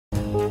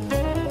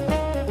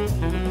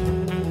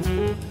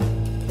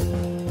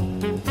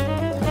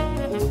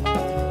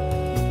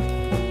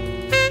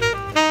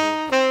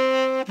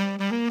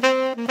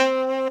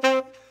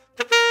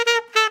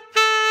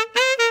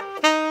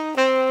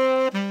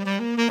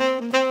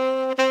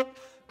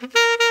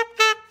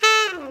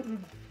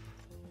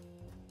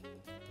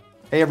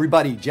Hey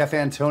everybody, Jeff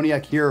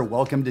Antoniuk here.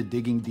 Welcome to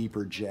Digging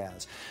Deeper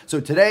Jazz.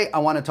 So today I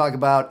want to talk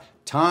about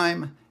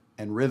time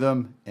and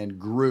rhythm and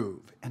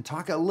groove and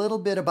talk a little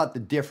bit about the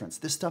difference.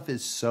 This stuff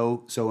is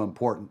so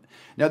important.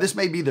 Now this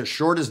may be the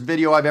shortest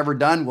video I've ever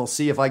done. We'll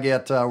see if I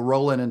get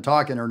rolling and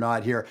talking or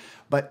not here,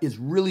 but it's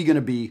really going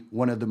to be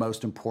one of the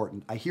most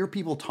important. I hear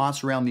people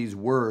toss around these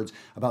words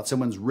about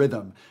someone's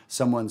rhythm,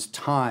 someone's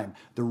time,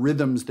 the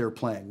rhythms they're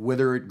playing,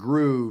 whether it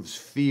grooves,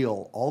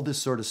 feel, all this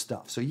sort of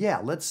stuff. So yeah,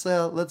 let's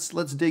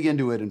dig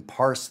into it and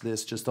parse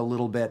this just a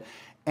little bit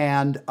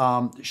and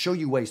show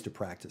you ways to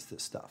practice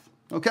this stuff.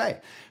 Okay,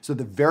 so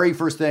the very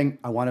first thing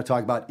I want to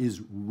talk about is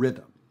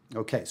rhythm.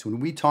 Okay, so when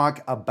we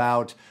talk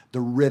about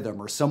the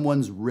rhythm or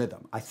someone's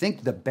rhythm, I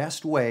think the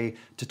best way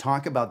to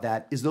talk about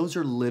that is those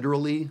are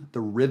literally the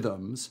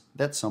rhythms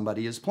that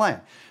somebody is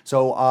playing.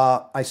 So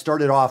I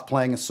started off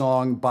playing a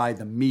song by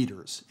the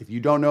Meters. If you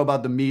don't know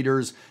about the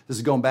Meters, this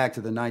is going back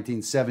to the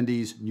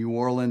 1970s, New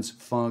Orleans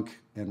funk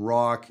and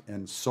rock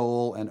and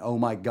soul and oh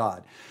my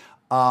God.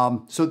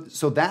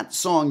 So that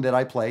song that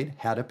I played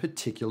had a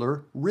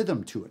particular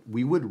rhythm to it.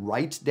 We would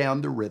write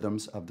down the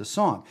rhythms of the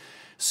song.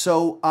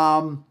 So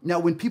now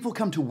when people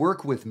come to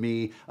work with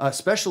me,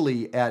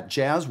 especially at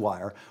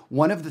Jazzwire,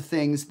 one of the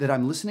things that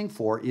I'm listening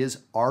for is,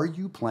 are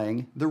you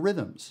playing the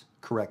rhythms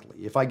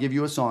correctly? If I give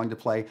you a song to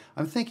play,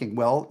 I'm thinking,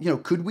 well,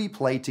 could we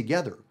play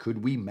together?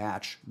 Could we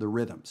match the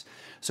rhythms?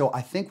 So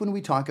I think when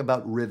we talk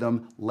about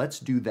rhythm, let's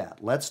do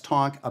that. Let's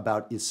talk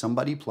about, is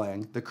somebody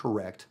playing the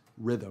correct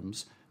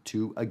rhythms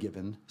to a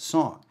given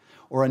song?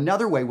 Or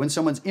another way, when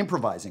someone's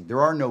improvising, there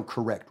are no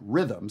correct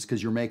rhythms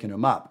because you're making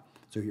them up.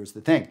 So here's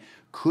the thing.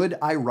 Could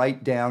I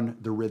write down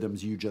the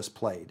rhythms you just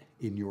played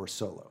in your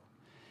solo?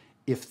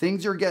 If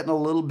things are getting a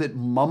little bit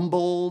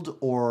mumbled,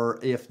 or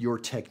if your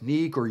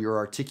technique or your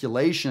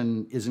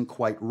articulation isn't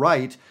quite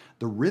right,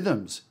 the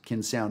rhythms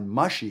can sound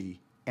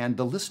mushy and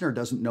the listener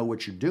doesn't know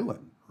what you're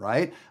doing,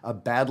 right? A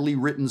badly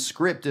written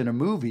script in a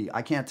movie,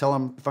 I can't tell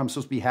them if I'm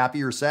supposed to be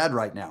happy or sad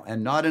right now,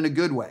 and not in a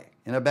good way,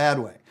 in a bad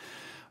way.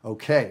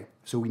 Okay,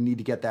 so we need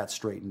to get that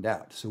straightened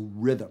out. So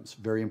rhythms,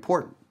 very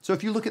important. So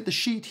if you look at the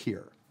sheet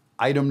here,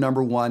 item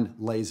number 1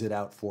 lays it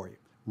out for you.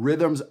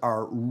 Rhythms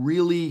are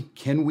really,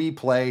 can we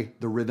play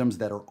the rhythms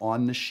that are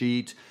on the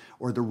sheet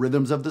or the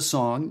rhythms of the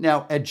song?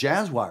 Now, at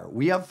Jazzwire,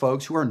 we have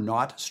folks who are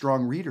not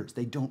strong readers.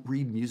 They don't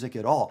read music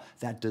at all.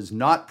 That does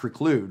not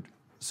preclude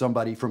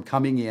somebody from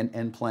coming in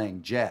and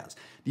playing jazz.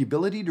 The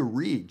ability to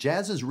read,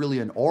 jazz is really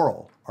an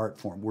oral art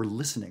form. We're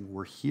listening,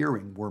 we're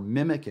hearing, we're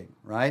mimicking,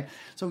 right?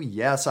 So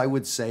yes, I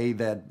would say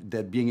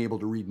that being able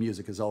to read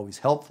music is always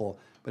helpful,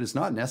 but it's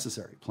not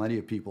necessary. Plenty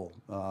of people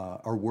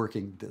are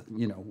working,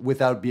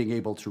 without being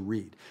able to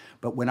read.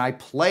 But when I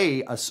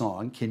play a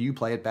song, can you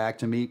play it back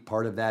to me?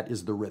 Part of that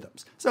is the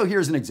rhythms. So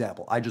here's an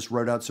example. I just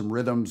wrote out some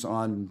rhythms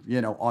on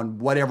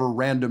whatever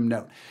random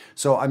note.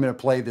 So I'm going to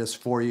play this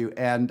for you,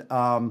 and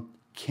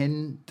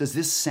does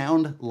this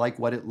sound like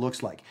what it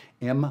looks like?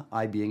 Am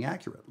I being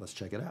accurate? Let's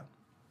check it out.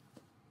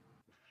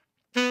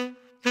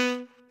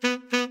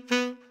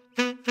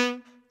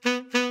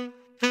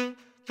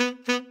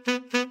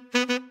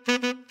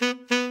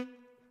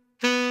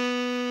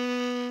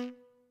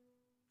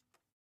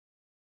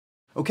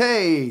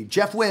 Okay,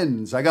 Jeff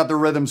wins. I got the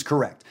rhythms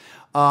correct.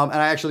 And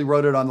I actually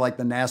wrote it on like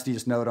the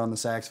nastiest note on the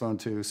saxophone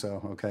too.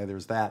 So, okay,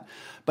 there's that.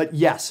 But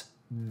yes,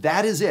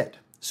 that is it.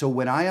 So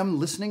when I am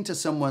listening to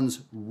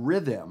someone's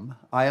rhythm,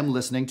 I am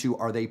listening to,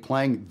 are they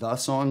playing the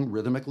song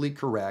rhythmically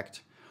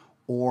correct?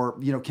 Or,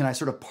 can I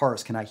sort of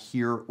parse? Can I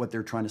hear what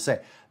they're trying to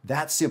say?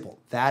 That's simple.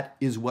 That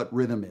is what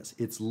rhythm is.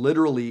 It's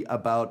literally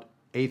about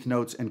eighth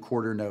notes and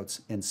quarter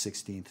notes and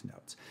 16th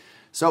notes.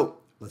 So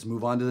let's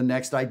move on to the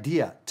next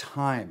idea,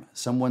 time,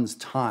 someone's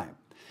time.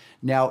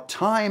 Now,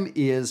 time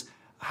is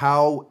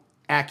how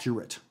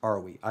accurate are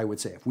we, I would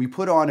say. If we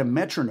put on a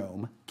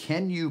metronome,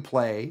 can you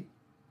play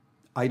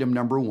item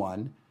number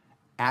 1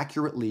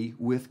 accurately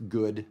with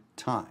good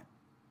time?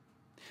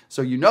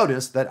 So you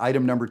notice that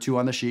item number 2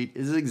 on the sheet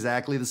is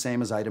exactly the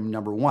same as item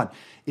number 1.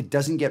 It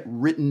doesn't get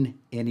written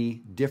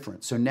any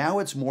different. So now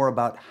it's more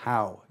about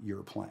how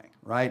you're playing,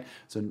 right?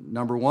 So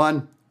number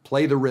 1,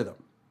 play the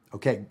rhythm.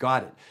 Okay,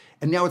 got it.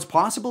 And now it's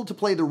possible to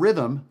play the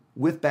rhythm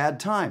with bad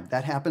time.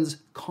 That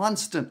happens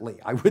constantly,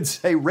 I would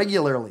say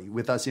regularly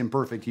with us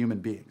imperfect human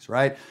beings,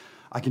 right?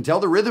 I can tell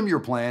the rhythm you're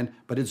playing,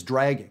 but it's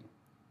dragging,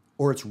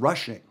 or it's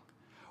rushing,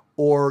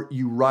 or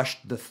you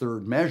rushed the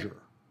third measure,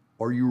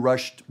 or you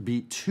rushed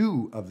beat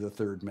 2 of the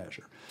third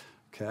measure.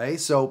 Okay,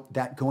 so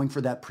that going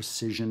for that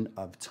precision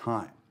of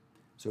time.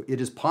 So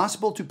it is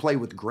possible to play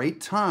with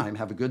great time,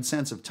 have a good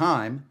sense of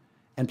time,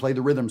 and play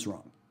the rhythms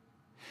wrong.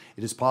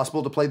 It is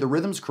possible to play the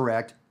rhythms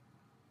correct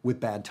with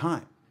bad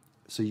time.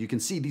 So you can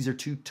see these are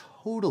two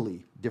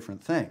totally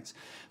different things.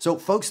 So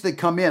folks that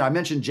come in, I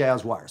mentioned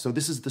Jazzwire. So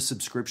this is the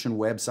subscription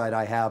website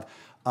I have.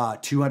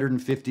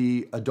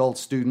 250 adult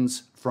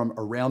students from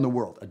around the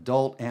world,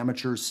 adult,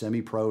 amateurs,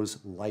 semi-pros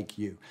like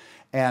you,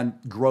 and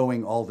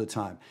growing all the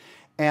time.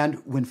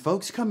 And when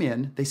folks come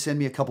in, they send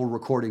me a couple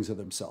recordings of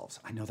themselves.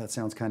 I know that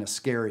sounds kind of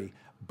scary,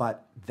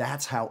 but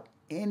that's how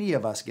any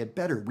of us get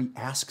better, we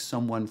ask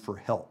someone for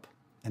help.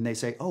 And they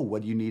say, oh,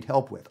 what do you need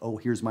help with? Oh,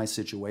 here's my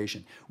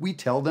situation. We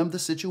tell them the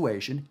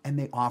situation and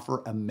they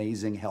offer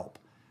amazing help.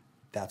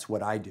 That's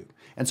what I do.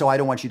 And so I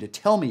don't want you to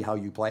tell me how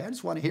you play. I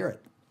just want to hear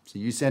it. So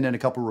you send in a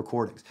couple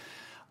recordings.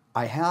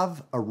 I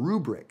have a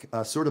rubric,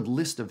 a sort of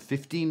list of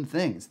 15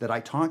 things that I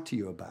talk to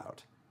you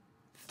about.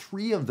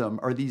 3 of them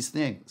are these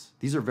things.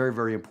 These are very,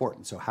 very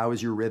important. So how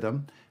is your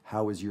rhythm?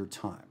 How is your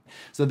time?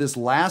 So this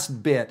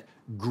last bit,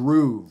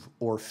 groove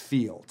or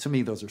feel, to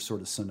me, those are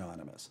sort of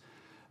synonymous.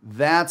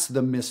 That's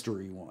the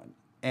mystery one.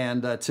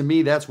 And to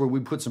me, that's where we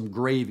put some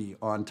gravy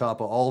on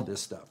top of all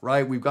this stuff,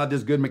 right? We've got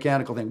this good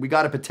mechanical thing. We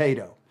got a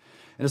potato,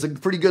 and it's a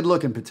pretty good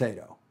looking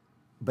potato.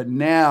 But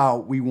now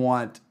we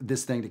want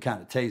this thing to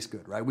kind of taste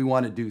good, right? We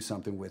want to do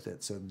something with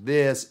it. So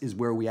this is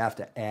where we have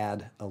to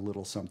add a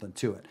little something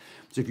to it.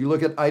 So if you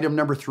look at item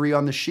number 3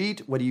 on the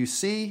sheet, what do you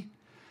see?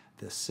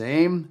 The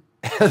same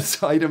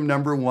as item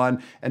number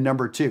 1 and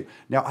number 2.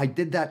 Now, I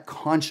did that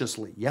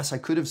consciously. Yes, I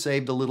could have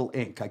saved a little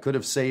ink. I could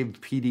have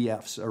saved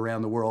PDFs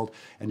around the world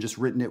and just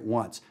written it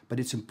once. But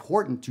it's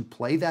important to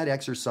play that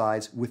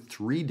exercise with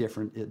 3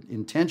 different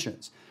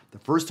intentions. The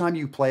first time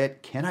you play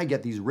it, can I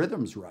get these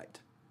rhythms right?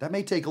 That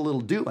may take a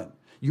little doing.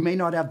 You may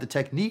not have the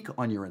technique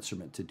on your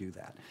instrument to do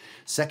that.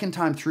 Second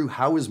time through,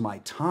 how is my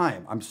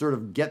time? I'm sort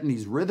of getting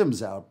these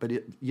rhythms out, but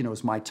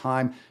is my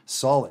time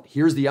solid?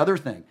 Here's the other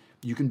thing.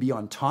 You can be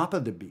on top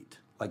of the beat,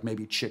 like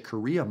maybe Chick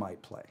Corea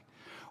might play.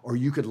 Or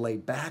you could lay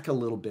back a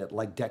little bit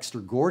like Dexter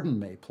Gordon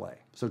may play.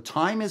 So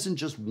time isn't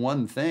just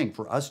one thing.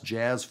 For us,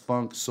 jazz,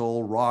 funk,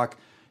 soul, rock,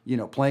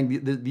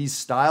 playing these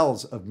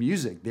styles of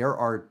music, there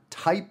are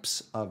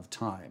types of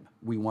time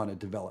we want to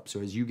develop. So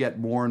as you get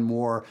more and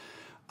more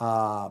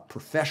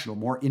professional,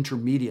 more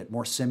intermediate,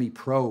 more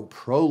semi-pro,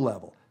 pro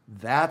level,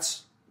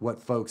 that's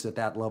what folks at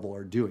that level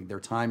are doing.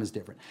 Their time is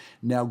different.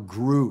 Now,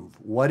 groove.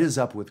 What is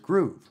up with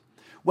groove?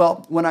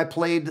 Well, when I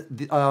played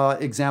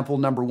example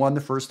number 1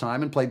 the first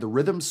time and played the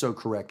rhythm so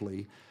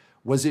correctly,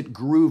 was it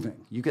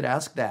grooving? You could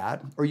ask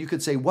that, or you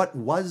could say, what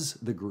was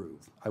the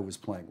groove I was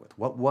playing with?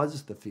 What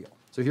was the feel?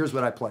 So here's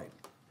what I played.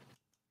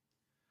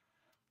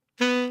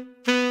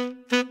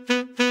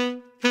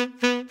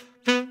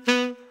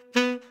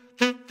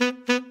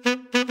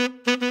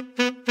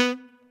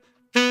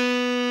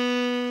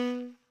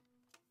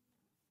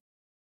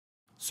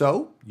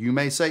 So you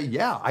may say,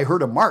 yeah, I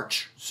heard a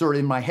march sort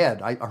of in my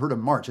head. I heard a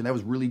march, and that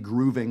was really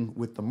grooving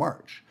with the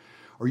march.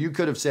 Or you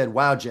could have said,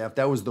 wow, Jeff,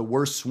 that was the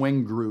worst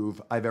swing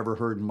groove I've ever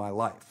heard in my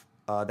life.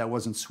 That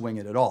wasn't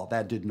swinging at all.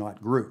 That did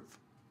not groove.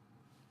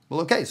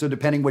 Well, okay, so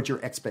depending what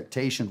your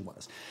expectation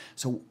was.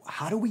 So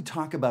how do we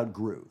talk about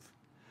groove?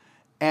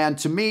 And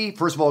to me,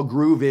 first of all,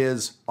 groove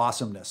is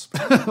awesomeness.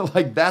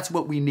 Like that's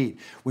what we need.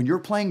 When you're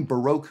playing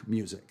Baroque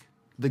music,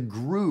 the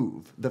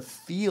groove, the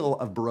feel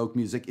of Baroque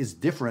music is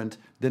different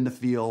than the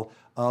feel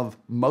of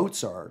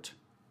Mozart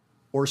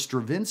or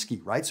Stravinsky,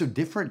 right? So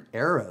different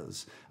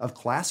eras of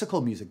classical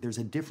music, there's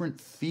a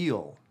different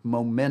feel,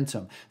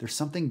 momentum. There's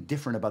something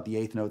different about the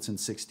 8th notes and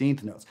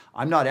 16th notes.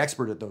 I'm not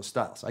expert at those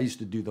styles. I used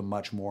to do them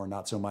much more,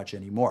 not so much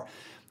anymore.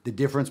 The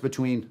difference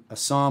between a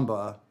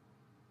samba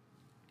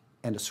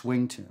and a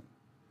swing tune,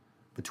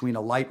 between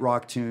a light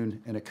rock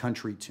tune and a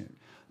country tune.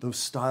 Those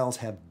styles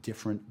have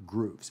different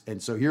grooves.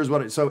 And so here's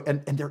what,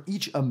 and they're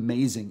each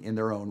amazing in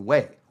their own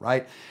way,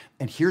 right?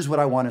 And here's what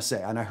I want to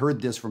say. And I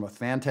heard this from a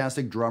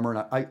fantastic drummer,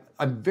 and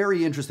I'm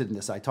very interested in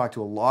this. I talk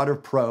to a lot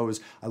of pros.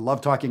 I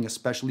love talking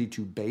especially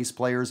to bass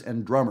players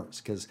and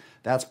drummers, because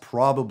that's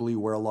probably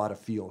where a lot of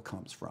feel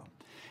comes from.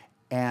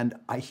 And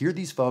I hear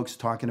these folks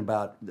talking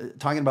about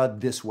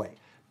this way.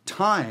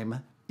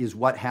 Time is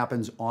what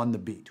happens on the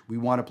beat. We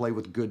want to play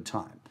with good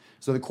time.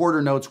 So the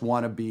quarter notes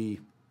want to be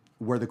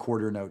where the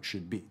quarter note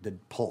should be, the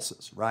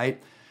pulses,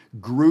 right?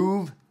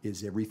 Groove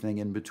is everything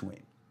in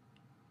between.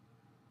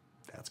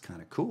 That's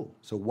kind of cool.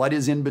 So what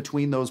is in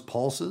between those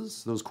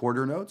pulses, those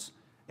quarter notes?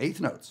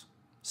 8th notes,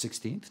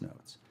 16th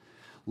notes.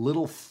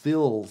 Little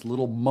fills,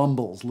 little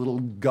mumbles, little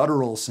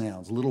guttural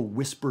sounds, little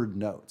whispered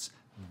notes.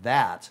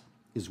 That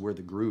is where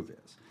the groove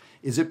is.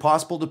 Is it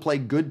possible to play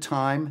good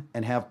time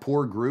and have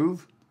poor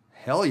groove?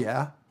 Hell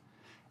yeah.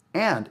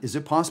 And is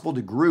it possible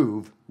to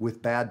groove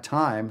with bad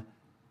time?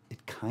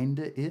 It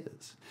kinda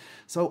is.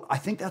 So I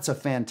think that's a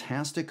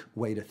fantastic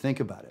way to think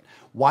about it.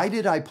 Why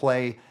did I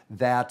play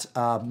that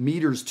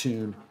Meters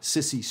tune,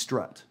 Sissy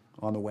Strut,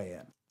 on the way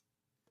in?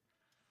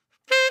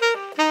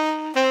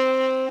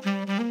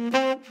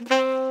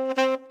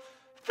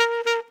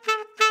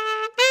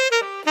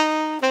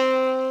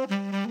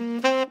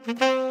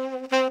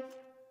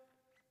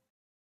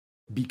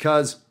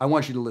 Because I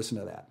want you to listen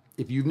to that.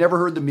 If you've never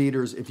heard the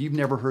Meters, if you've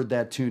never heard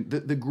that tune,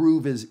 the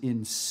groove is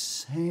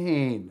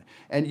insane.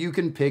 And you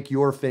can pick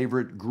your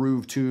favorite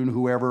groove tune,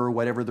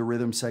 whatever the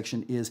rhythm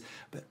section is,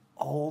 but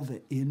all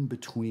the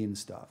in-between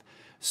stuff.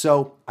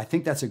 So I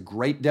think that's a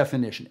great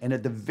definition. And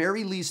at the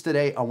very least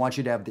today, I want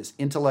you to have this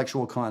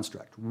intellectual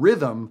construct.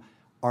 Rhythm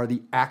are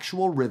the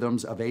actual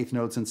rhythms of eighth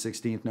notes and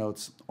 16th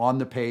notes on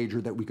the page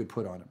or that we could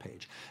put on a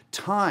page.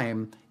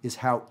 Time is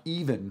how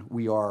even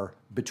we are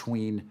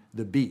between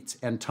the beats.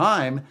 And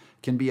time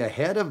can be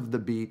ahead of the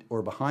beat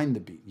or behind the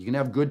beat. You can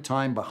have good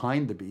time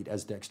behind the beat,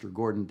 as Dexter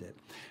Gordon did.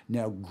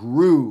 Now,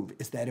 groove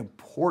is that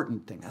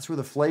important thing. That's where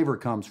the flavor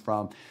comes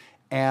from.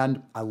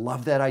 And I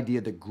love that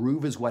idea that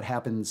groove is what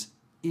happens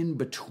in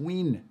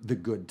between the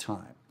good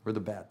time or the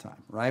bad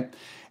time, right?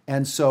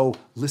 And so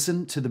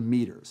listen to the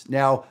meters.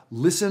 Now,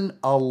 listen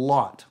a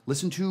lot.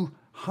 Listen to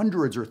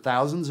hundreds or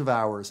thousands of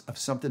hours of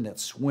something that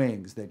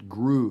swings, that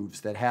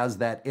grooves, that has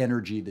that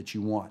energy that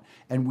you want.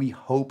 And we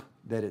hope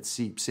that it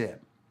seeps in,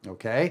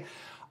 okay?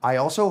 I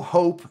also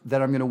hope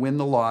that I'm going to win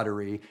the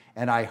lottery,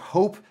 and I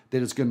hope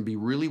that it's going to be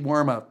really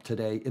warm up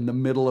today in the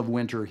middle of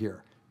winter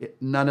here.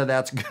 None of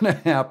that's going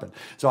to happen.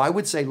 So I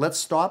would say let's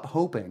stop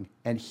hoping,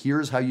 and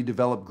here's how you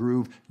develop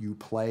groove. You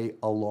play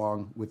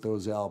along with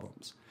those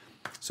albums.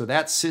 So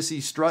that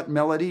Sissy Strut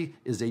melody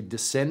is a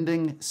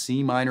descending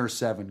C minor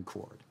 7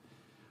 chord.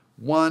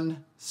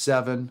 1,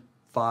 7,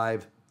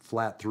 5,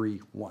 flat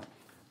 3, 1.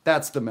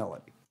 That's the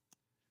melody.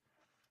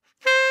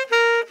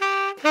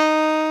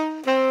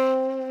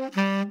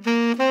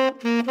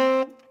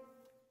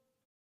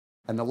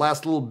 And the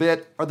last little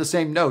bit are the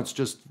same notes,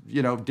 just,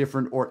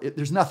 different, or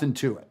there's nothing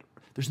to it.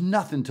 There's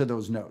nothing to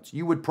those notes.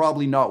 You would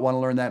probably not want to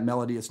learn that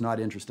melody. It's not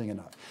interesting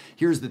enough.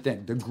 Here's the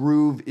thing. The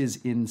groove is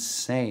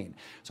insane.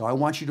 So I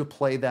want you to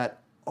play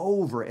that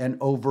over and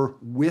over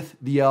with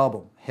the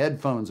album,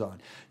 headphones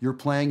on. You're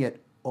playing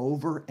it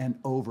over and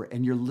over,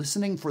 and you're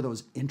listening for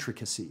those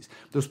intricacies,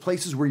 those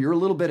places where you're a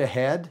little bit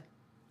ahead.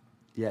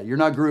 Yeah, you're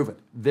not grooving.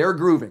 They're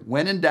grooving.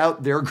 When in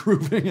doubt, they're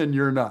grooving and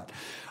you're not.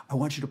 I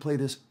want you to play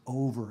this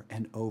over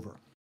and over.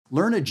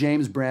 Learn a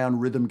James Brown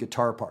rhythm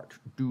guitar part.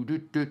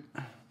 Do-do-do.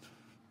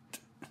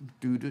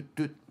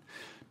 Do-do-do.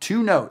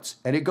 2 notes,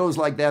 and it goes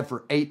like that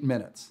for 8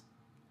 minutes.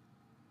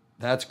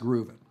 That's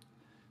grooving.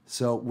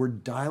 So we're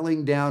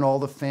dialing down all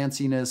the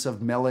fanciness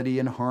of melody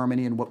and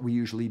harmony and what we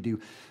usually do.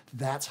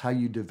 That's how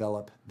you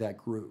develop that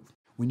groove.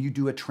 When you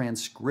do a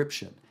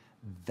transcription,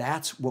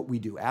 that's what we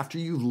do. After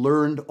you've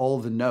learned all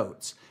the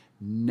notes,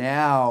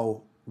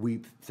 now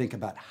we think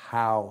about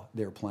how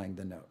they're playing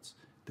the notes,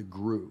 the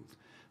groove.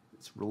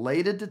 It's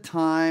related to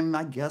time,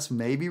 I guess,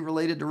 maybe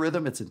related to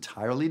rhythm. It's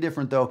entirely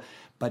different though,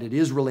 but it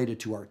is related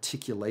to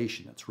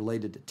articulation. It's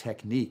related to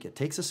technique. It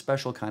takes a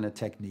special kind of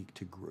technique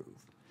to groove.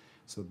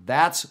 So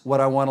that's what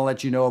I want to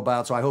let you know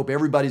about. So I hope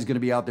everybody's going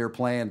to be out there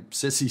playing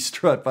Sissy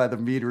Strut by the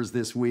Meters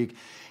this week.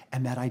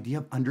 And that idea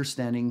of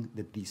understanding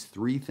that these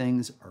 3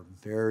 things are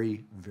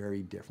very,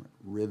 very different.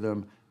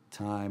 Rhythm,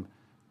 time,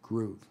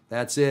 groove.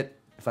 That's it.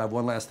 If I have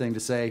one last thing to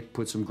say,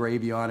 put some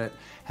gravy on it.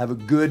 Have a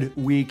good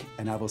week,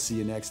 and I will see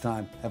you next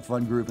time. Have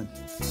fun grooving.